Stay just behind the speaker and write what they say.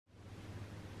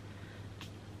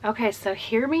Okay, so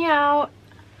hear me out.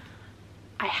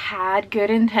 I had good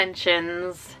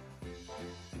intentions.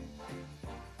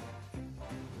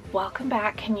 Welcome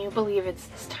back. Can you believe it's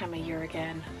this time of year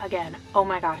again? Oh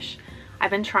my gosh.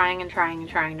 I've been trying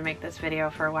to make this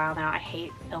video for a while now. I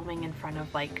hate filming in front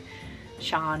of like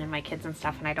Sean and my kids and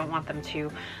stuff, and I don't want them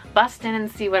to bust in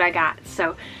and see what I got.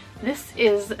 So this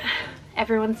is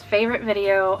everyone's favorite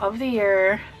video of the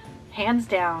year, hands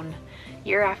down,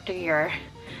 year after year.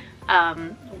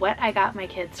 What I got my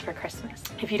kids for Christmas.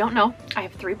 If you don't know, I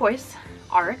have 3 boys.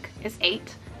 Arik is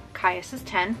 8, Caius is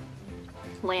 10,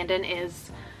 Landon is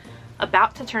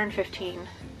about to turn 15.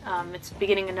 It's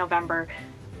beginning of November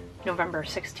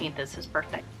 16th is his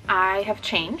birthday. I have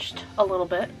changed a little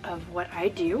bit of what I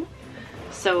do.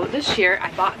 So this year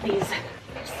I bought these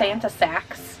Santa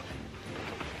sacks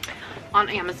on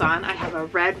Amazon. I have a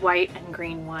red, white, and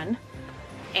green one,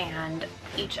 and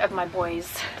each of my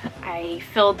boys I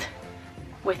filled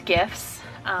with gifts.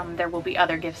 There will be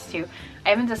other gifts too. I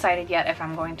haven't decided yet if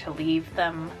I'm going to leave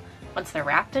them once they're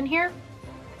wrapped in here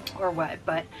or what,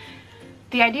 but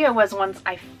the idea was once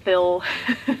I fill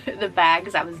the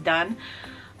bags I was done.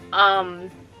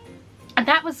 And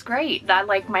that was great. That,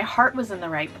 like, my heart was in the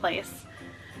right place.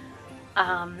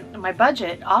 My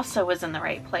budget also was in the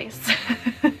right place.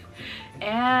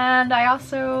 And I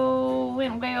also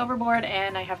went way overboard,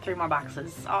 and I have 3 more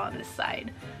boxes on this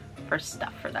side for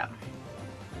stuff for them.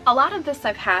 A lot of this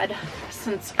I've had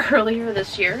since earlier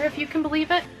this year, if you can believe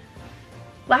it.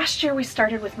 Last year we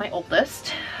started with my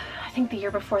oldest. I think the year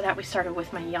before that we started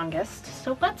with my youngest.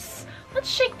 So let's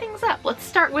shake things up. Let's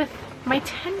start with my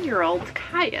 10-year-old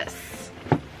Caius.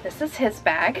 This is his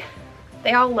bag.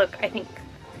 They all look, I think,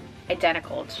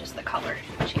 identical. It's just the color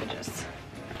changes.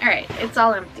 All right, it's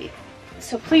all empty.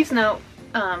 So please note,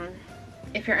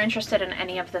 if you're interested in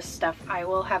any of this stuff, I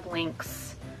will have links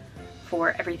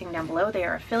for everything down below. They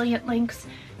are affiliate links.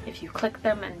 If you click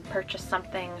them and purchase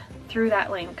something through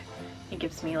that link, it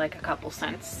gives me like a couple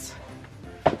cents.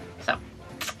 So,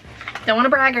 don't want to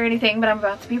brag or anything, but I'm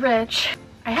about to be rich.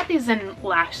 I had these in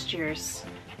last year's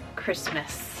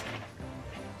Christmas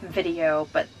video,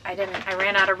 but I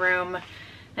ran out of room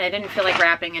and I didn't feel like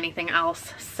wrapping anything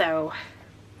else, so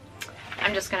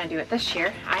I'm just gonna do it this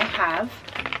year. I have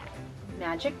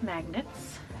magic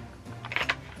magnets.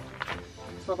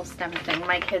 This little stem thing.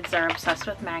 My kids are obsessed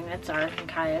with magnets, Arik and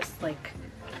Caius. Like,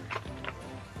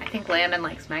 I think Landon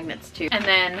likes magnets too. And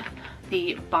then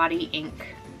the body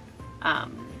ink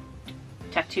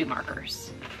tattoo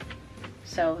markers.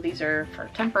 So these are for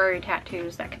temporary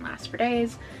tattoos that can last for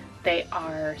days. They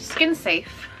are skin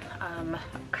safe.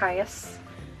 Caius,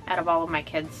 out of all of my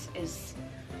kids, is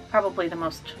probably the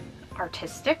most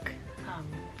artistic,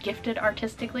 gifted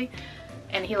artistically,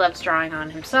 and he loves drawing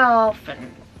on himself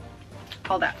and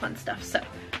all that fun stuff. So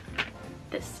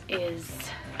this is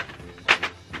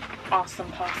awesome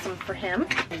possum for him.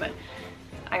 But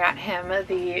I got him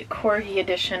the corgi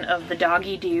edition of the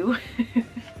Doggy Doo.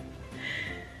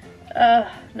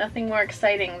 Nothing more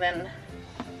exciting than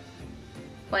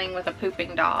playing with a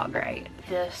pooping dog, right?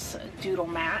 This doodle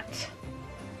mat,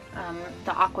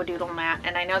 the aqua doodle mat,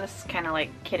 and I know this is kind of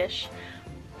like kiddish.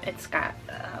 It's got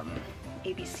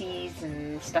ABCs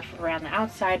and stuff around the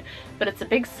outside, but it's a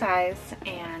big size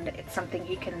and it's something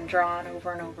he can draw on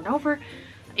over and over and over.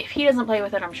 If he doesn't play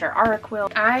with it, I'm sure Arik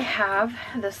will. I have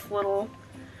this little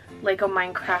Lego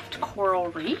Minecraft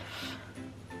coral reef.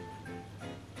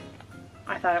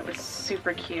 I thought it was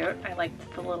super cute. I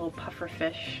liked the little puffer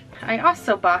fish. I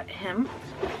also bought him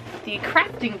the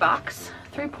crafting box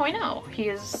 3.0. He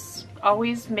is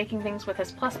always making things with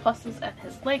his pluses and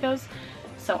his Legos,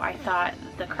 so I thought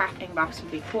the crafting box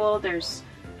would be cool. There's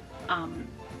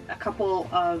a couple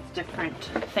of different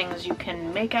things you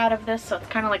can make out of this, so it's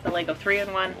kind of like the Lego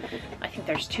 3-in-1. I think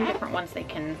there's 2 different ones they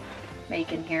can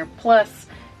make in here, plus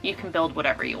you can build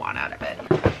whatever you want out of it.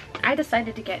 I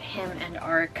decided to get him and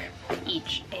Arik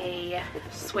each a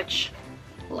Switch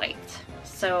light.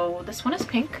 So this one is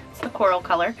pink, it's the coral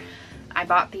color. I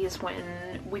bought these when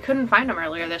we couldn't find them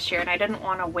earlier this year, and I didn't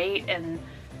want to wait and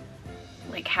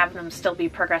like have them still be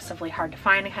progressively hard to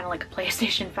find, kind of like a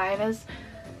PlayStation 5 is.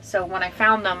 So when I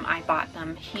found them, I bought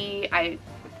them. I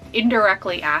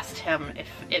indirectly asked him if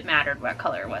it mattered what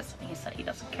color it was, and he said he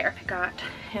doesn't care. I got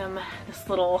him this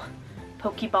little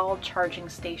Pokeball charging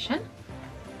station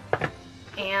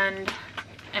and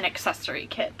an accessory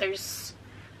kit. There's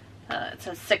it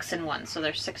says 6-in-1, so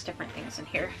there's 6 different things in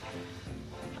here.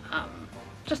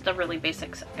 Just a really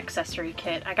basic accessory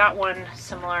kit. I got one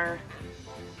similar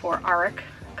for Arik.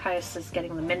 Caius is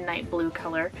getting the midnight blue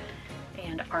color,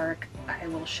 and Arik I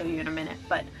will show you in a minute,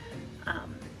 but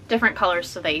different colors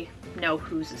so they know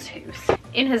whose is whose.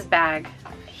 In his bag,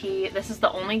 this is the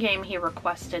only game he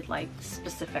requested, like,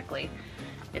 specifically.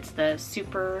 It's the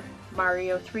Super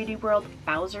Mario 3D World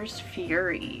Bowser's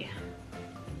Fury.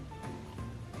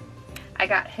 I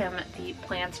got him the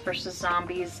Plants vs.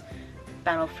 Zombies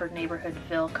Battle for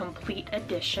Neighborhoodville Complete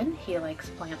Edition. He likes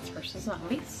Plants vs.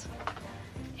 Zombies.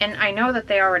 And I know that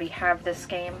they already have this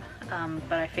game,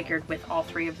 but I figured with all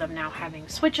three of them now having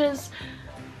Switches,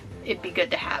 it'd be good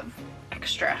to have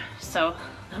extra. So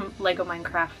Lego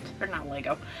Minecraft, or not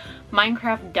Lego,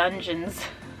 Minecraft Dungeons.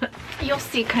 You'll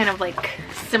see kind of like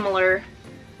similar.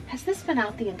 Has this been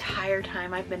out the entire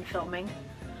time I've been filming?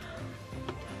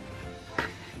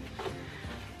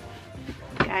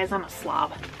 Guys, I'm a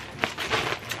slob.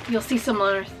 You'll see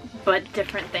similar but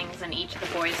different things in each of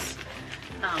the boys'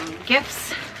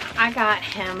 gifts. I got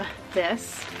him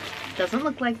this. Doesn't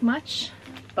look like much,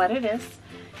 but it is.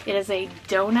 It is a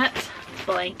donut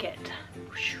blanket.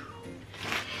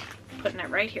 Putting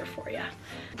it right here for you.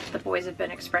 The boys have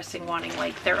been expressing wanting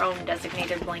like their own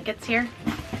designated blankets here.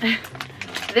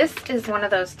 This is one of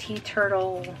those tea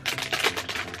turtle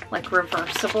like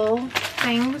reversible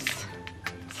things.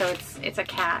 So it's a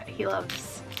cat. He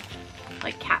loves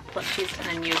like cat plushies, and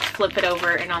then you flip it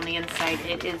over and on the inside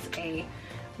it is a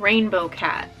rainbow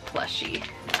cat plushie.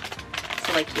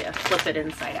 So like you flip it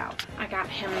inside out. I got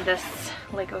him this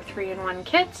Lego 3-in-1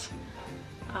 kit.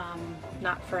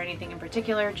 Not for anything in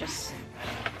particular, just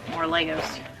more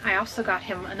Legos. I also got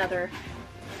him another,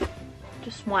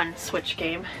 just one Switch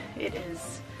game. It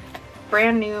is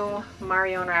brand new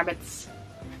Mario and Rabbids.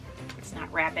 It's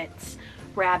not Rabbits,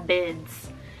 Rabbids.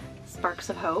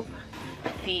 Sparks of Hope.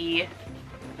 The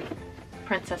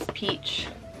Princess Peach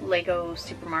Lego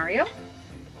Super Mario.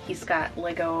 He's got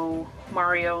Lego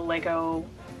Mario, Lego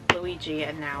Luigi,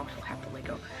 and now he'll have the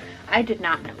Lego. I did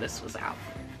not know this was out.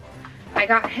 I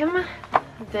got him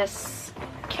this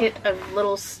kit of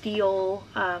little steel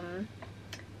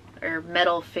or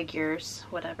metal figures,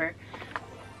 whatever.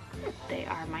 They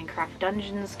are Minecraft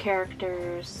Dungeons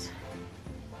characters.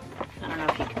 I don't know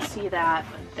if you can see that,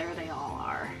 but there they all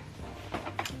are.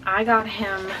 I got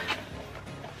him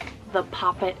the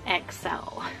Poppet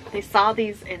XL. They saw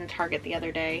these in Target the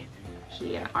other day,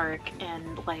 he and Ark,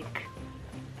 and like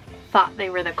thought they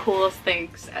were the coolest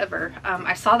things ever.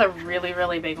 I saw the really,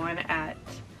 really big one at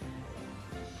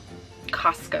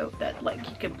Costco that like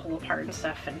you can pull apart and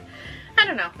stuff, and I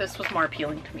don't know, this was more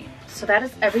appealing to me. So that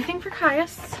is everything for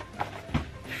Caius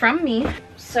from me.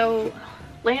 So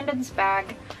Landon's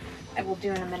bag I will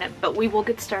do in a minute, but we will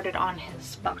get started on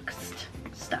his boxed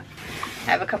stuff.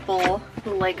 I have a couple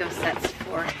Lego sets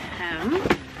for him.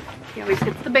 He always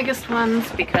gets the biggest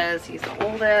ones because he's the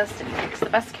oldest and he takes the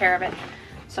best care of it.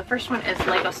 So first one is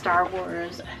Lego Star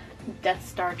Wars Death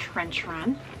Star Trench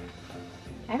Run.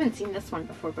 I haven't seen this one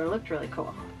before, but it looked really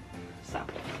cool. So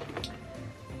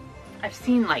I've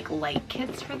seen like light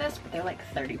kits for this, but they're like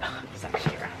 30 bucks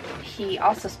extra. He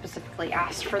also specifically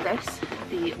asked for this,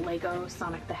 the Lego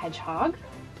Sonic the Hedgehog.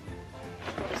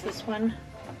 What is this one?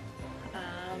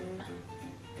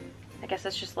 I guess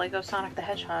it's just Lego Sonic the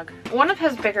Hedgehog. One of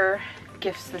his bigger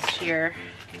gifts this year,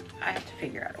 I have to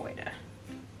figure out a way to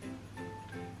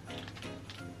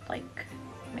like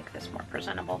make this more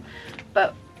presentable,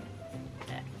 but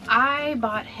I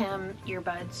bought him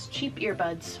earbuds, cheap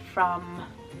earbuds from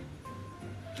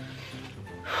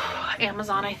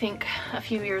Amazon, I think, a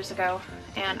few years ago,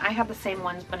 and I have the same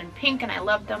ones but in pink, and I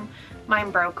loved them.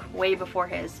 Mine broke way before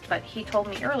his, but he told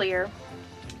me earlier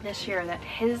this year that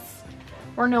his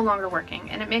were no longer working,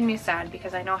 and it made me sad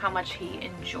because I know how much he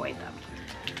enjoyed them.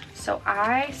 So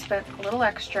I spent a little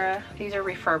extra. These are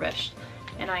refurbished,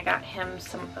 and I got him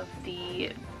some of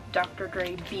the Dr.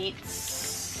 Dre Beats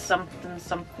something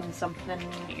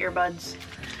earbuds,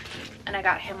 and I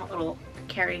got him a little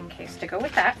carrying case to go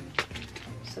with that.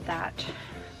 So that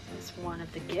is one of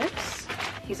the gifts.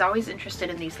 He's always interested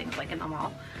in these things, like in the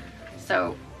mall.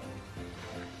 So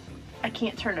I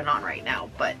can't turn it on right now,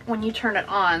 but when you turn it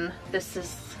on, this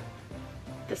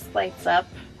lights up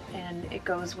and it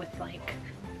goes with like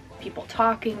people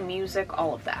talking, music,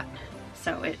 all of that.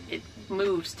 So it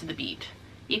moves to the beat.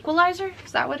 Equalizer,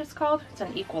 is that what it's called? It's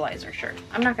an equalizer shirt.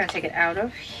 I'm not gonna take it out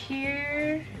of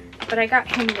here, but I got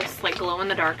him this like glow in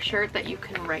the dark shirt that you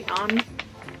can write on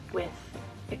with.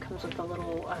 It comes with a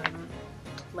little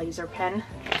laser pen.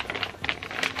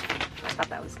 I thought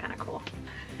that was kind of cool.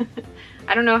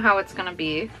 I don't know how it's gonna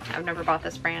be. I've never bought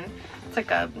this brand. It's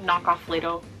like a knockoff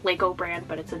Lego brand,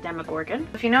 but it's a Demogorgon.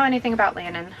 If you know anything about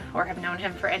Landon or have known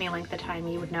him for any length of time,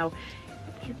 you would know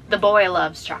the boy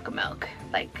loves chocolate milk,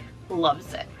 like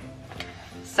loves it.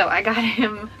 So I got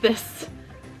him this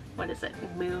what is it,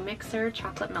 moo mixer,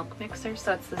 chocolate milk mixer.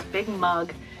 So it's this big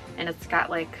mug and it's got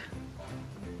like,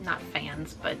 not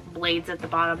fans, but blades at the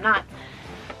bottom, not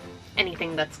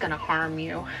anything that's gonna harm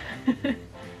you.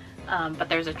 But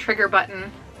there's a trigger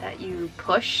button that you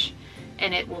push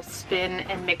and it will spin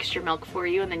and mix your milk for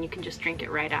you, and then you can just drink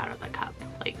it right out of the cup.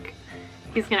 Like,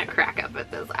 he's gonna crack up at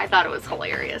this. I thought it was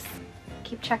hilarious.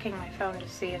 Keep checking my phone to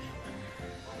see if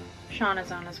Sean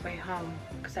is on his way home,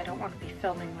 because I don't want to be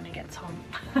filming when he gets home.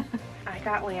 I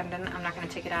got Landon. I'm not going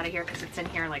to take it out of here because it's in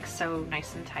here like so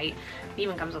nice and tight. It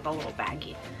even comes with a little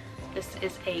baggie. This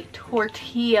is a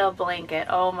tortilla blanket.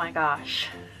 Oh my gosh.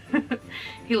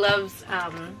 He loves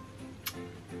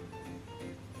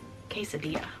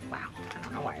quesadilla. Wow, I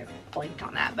don't know why I blanked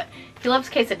on that, but he loves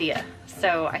quesadilla,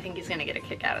 so I think he's going to get a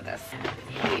kick out of this.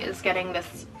 He is getting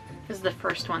this. This is the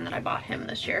first one that I bought him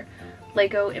this year.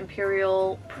 Lego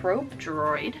Imperial Probe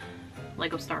Droid.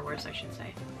 Lego Star Wars, I should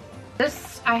say.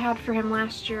 This I had for him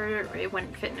last year. It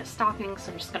wouldn't fit in his stocking,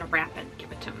 so I'm just gonna wrap it and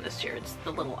give it to him this year. It's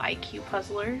the little IQ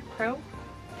Puzzler Pro.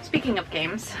 Speaking of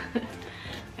games,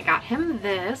 I got him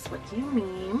this. What do you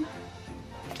meme?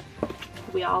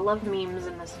 We all love memes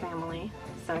in this family,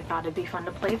 so I thought it'd be fun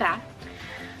to play that.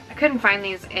 I couldn't find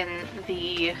these in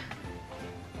the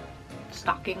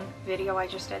stocking video I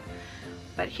just did,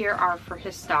 but here are for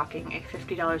his stocking: a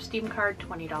 $50 Steam card,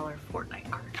 $20 Fortnite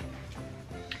card.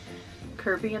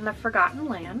 Kirby and the Forgotten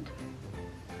Land,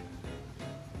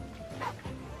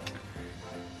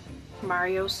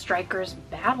 Mario Strikers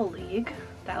Battle League,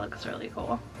 that looks really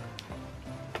cool,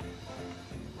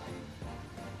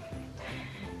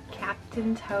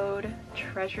 Captain Toad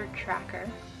Treasure Tracker,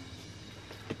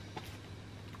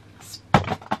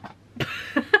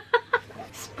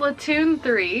 Splatoon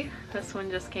 3, this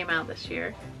one just came out this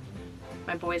year.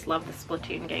 My boys love the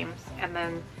Splatoon games. And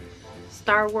then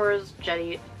Star Wars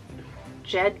Jedi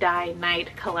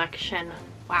Knight Collection.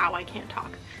 Wow, I can't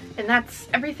talk. And that's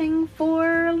everything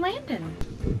for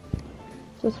Landon.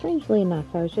 So strangely enough,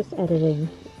 I was just editing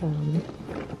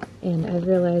and I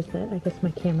realized that I guess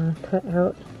my camera cut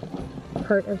out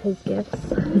part of his gifts.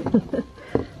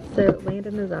 So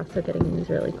Landon is also getting these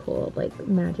really cool like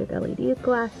magic LED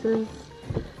glasses.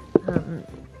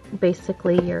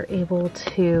 Basically you're able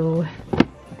to,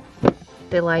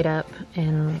 they light up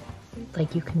and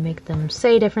like you can make them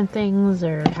say different things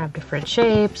or have different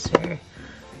shapes or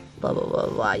blah blah blah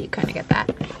blah. You kind of get that.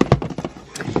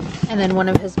 And then one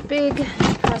of his big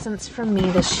presents from me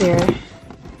this year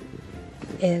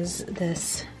is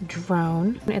this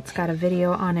drone. It's got a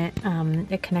video on it.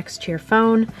 It connects to your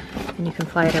phone and you can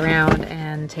fly it around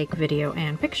and take video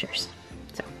and pictures.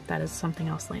 So that is something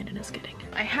else Landon is getting.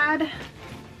 I had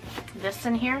this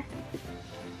in here.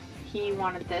 He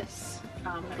wanted this.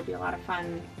 It'll be a lot of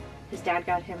fun. His dad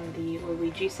got him the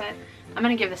Luigi set. I'm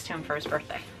gonna give this to him for his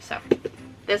birthday. So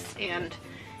this and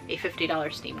a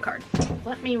 $50 Steam card.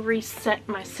 Let me reset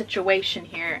my situation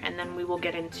here and then we will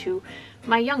get into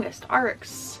my youngest,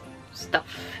 Arik's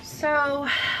stuff. So,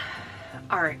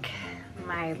 Arik,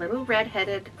 my little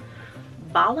red-headed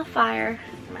ball of fire,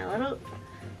 my little,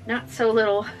 not so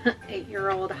little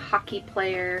 8-year-old hockey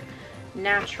player,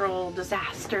 natural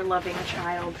disaster-loving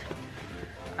child.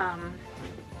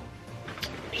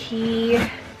 He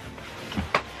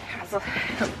has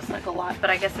it looks like a lot, but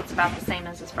I guess it's about the same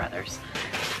as his brothers.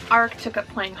 Arik took up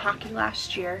playing hockey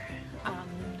last year.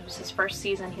 It was his first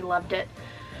season. He loved it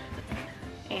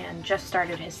and just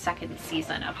started his second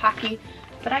season of hockey.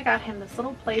 But I got him this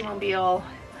little Playmobil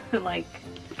like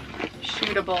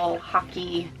shootable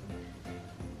hockey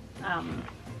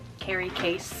carry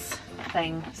case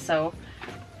thing. So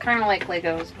kind of like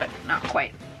Legos, but not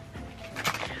quite.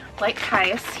 Like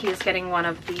Caius, he is getting one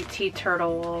of the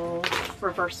T-Turtle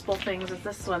reversible things.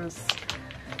 This one's,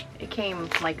 it came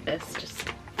like this, just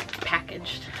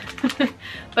packaged.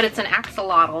 But it's an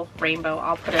axolotl rainbow.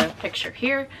 I'll put a picture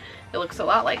here. It looks a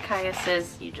lot like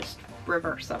Caius's. You just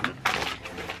reverse them.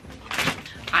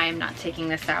 I am not taking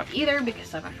this out either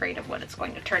because I'm afraid of what it's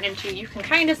going to turn into. You can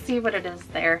kind of see what it is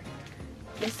there.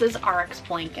 This is Arik's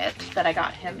blanket that I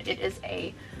got him. It is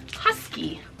a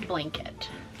husky blanket.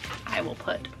 I will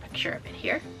put a picture of it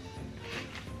here.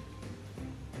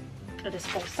 It is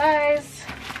full size.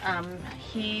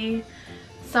 He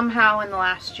somehow in the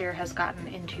last year has gotten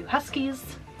into huskies.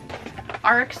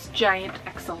 Arik's giant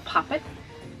XL Poppet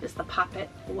is the Poppet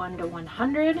 1 to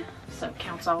 100, so it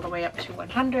counts all the way up to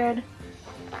 100.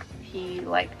 He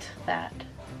liked that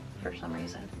for some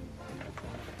reason.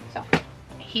 So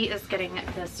he is getting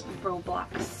this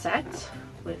Roblox set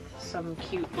with some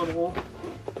cute little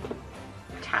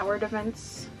tower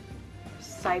defense,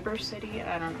 Cyber City,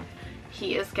 I don't know.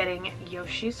 He is getting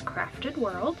Yoshi's Crafted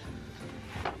World.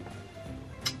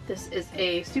 This is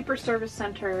a super service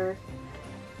center,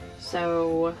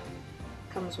 so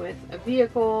comes with a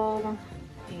vehicle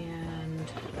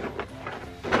and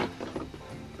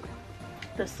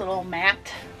this little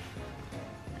mat,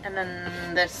 and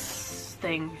then this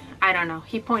thing. I don't know,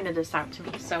 he pointed this out to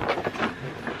me, so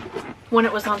when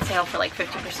it was on sale for like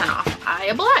 50% off, I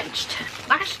obliged.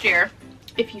 Last year,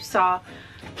 if you saw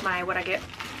my what I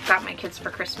got my kids for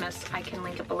Christmas, I can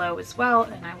link it below as well,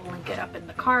 and I will link it up in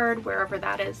the card, wherever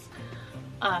that is.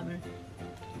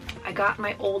 I got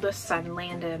my oldest son,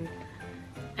 Landon,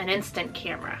 an instant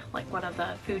camera, like one of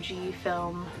the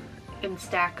Fujifilm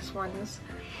Instax ones.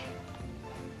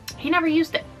 He never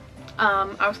used it.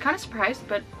 I was kind of surprised,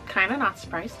 but kind of not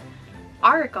surprised.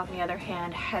 Arik, on the other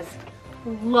hand, has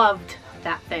loved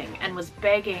that thing and was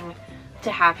begging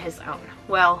to have his own.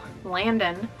 Well,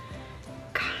 Landon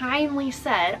kindly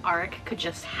said Arik could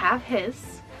just have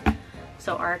his,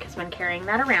 so Arik has been carrying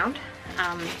that around.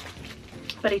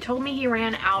 But he told me he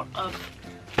ran out of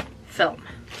film,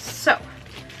 so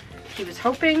he was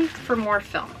hoping for more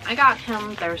film. I got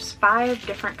him, there's 5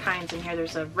 different kinds in here.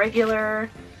 There's a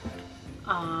regular,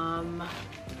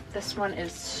 this one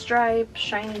is stripe,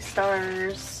 shiny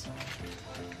stars.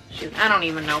 Shoot, I don't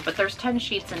even know, but there's 10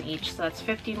 sheets in each, so that's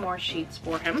 50 more sheets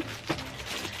for him.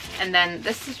 And then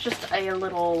this is just a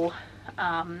little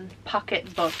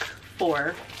pocket book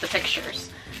for the pictures.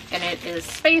 And it is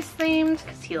space themed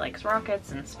because he likes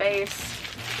rockets and space.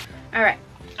 Alright,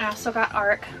 I also got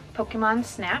Arik Pokemon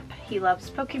Snap. He loves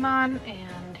Pokemon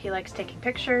and he likes taking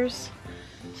pictures.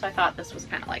 So I thought this was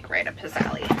kind of like right up his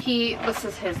alley. This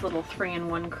is his little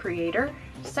 3-in-1 creator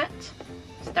set.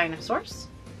 It's dinosaurs.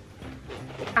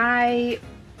 I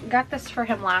got this for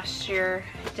him last year.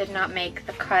 Did not make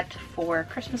the cut for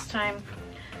Christmas time.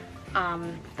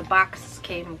 The box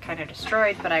came kind of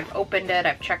destroyed, but I've opened it,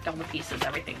 I've checked all the pieces,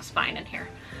 everything's fine in here.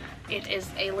 It is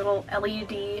a little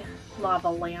LED lava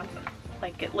lamp.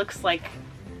 Like, it looks like,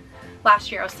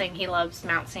 last year I was saying he loves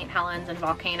Mount St. Helens and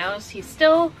volcanoes. He's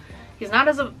not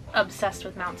as obsessed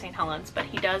with Mount St. Helens, but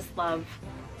he does love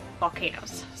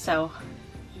volcanoes. So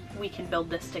we can build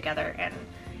this together, and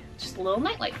just a little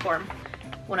nightlight for him.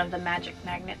 One of the magic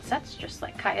magnet sets, just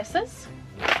like Caius's.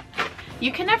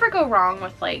 You can never go wrong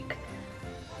with like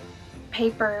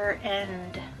paper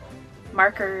and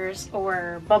markers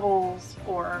or bubbles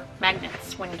or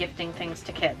magnets when gifting things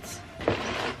to kids.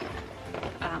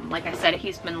 Like I said,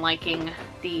 he's been liking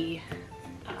the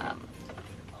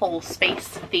whole space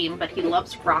theme, but he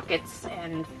loves rockets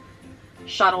and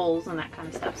shuttles and that kind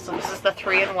of stuff. So this is the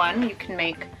 3-in-1. You can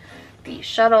make the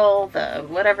shuttle, the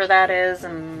whatever that is,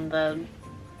 and the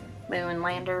moon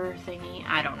lander thingy.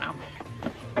 I don't know.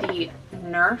 The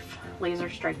Nerf Laser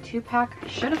Strike 2-pack. I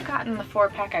should have gotten the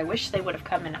 4-pack. I wish they would have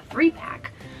come in a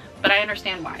 3-pack, but I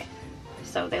understand why.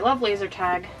 So they love laser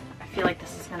tag. I feel like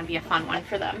this is going to be a fun one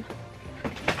for them.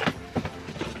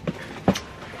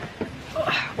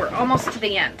 Oh, we're almost to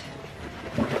the end.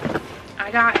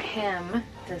 I got him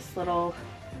this little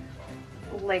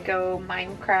Lego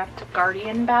Minecraft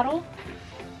Guardian Battle,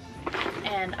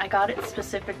 and I got it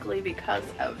specifically because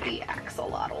of the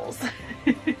axolotls.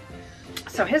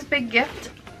 So his big gift,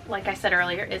 like I said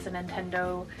earlier, is a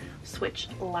Nintendo Switch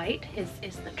Lite. His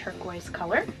is the turquoise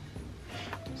color.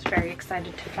 I was very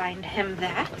excited to find him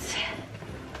that.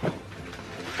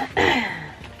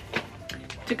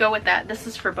 To go with that, this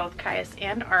is for both Caius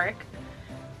and Arik.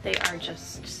 They are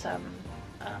just some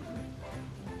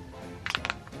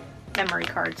memory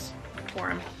cards for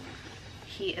him.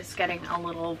 He is getting a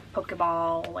little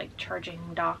Pokeball like charging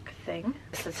dock thing.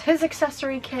 This is his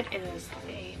accessory kit. It is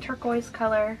a turquoise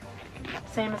color,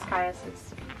 same as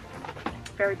Caius's.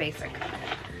 Very basic.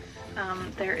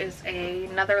 There is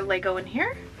another Lego in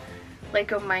here.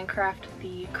 Lego Minecraft,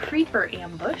 the Creeper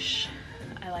Ambush.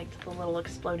 I liked the little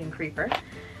exploding creeper.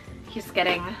 He's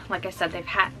getting, like I said,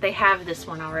 they have this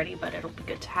one already, but it'll be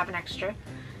good to have an extra.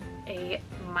 A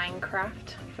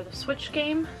Minecraft for the Switch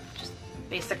game, just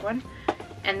basic one.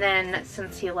 And then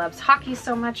since he loves hockey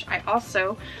so much, I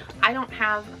don't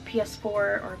have a PS4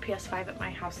 or a PS5 at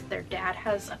my house. Their dad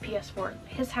has a PS4 at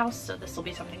his house, so this will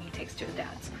be something he takes to his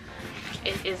dad's.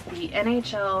 It is the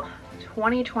NHL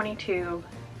 2022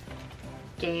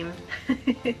 game.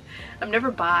 I've never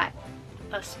bought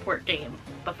a sport game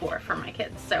before for my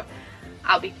kids, so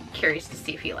I'll be curious to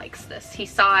see if he likes this. He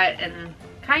saw it and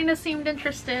kind of seemed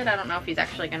interested. I don't know if he's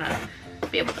actually gonna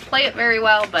be able to play it very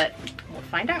well, but we'll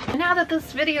find out. And now that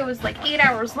this video is like 8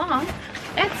 hours long,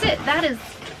 that's it. That is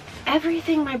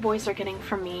everything my boys are getting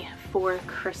from me for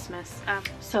Christmas.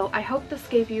 So I hope this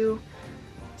gave you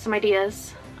some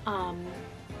ideas.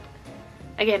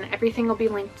 Again, everything will be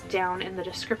linked down in the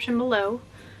description below.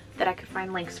 that I could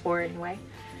find links for anyway.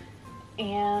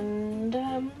 And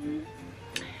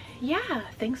yeah,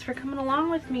 thanks for coming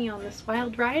along with me on this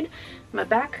wild ride. My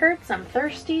back hurts, I'm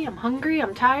thirsty, I'm hungry,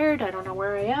 I'm tired, I don't know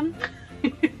where I am.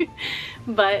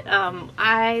 But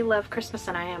I love Christmas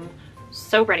and I am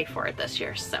so ready for it this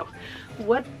year. So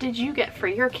what did you get for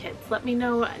your kids? Let me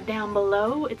know down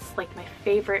below. It's like my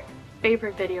favorite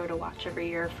video to watch every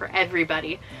year for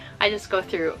everybody. I just go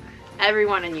through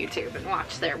everyone on YouTube and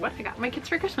watch what I got my kids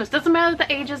for Christmas. Doesn't matter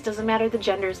the ages, doesn't matter the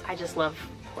genders, I just love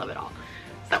it all.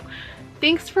 So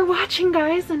thanks for watching,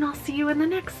 guys, and I'll see you in the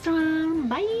next one.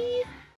 Bye.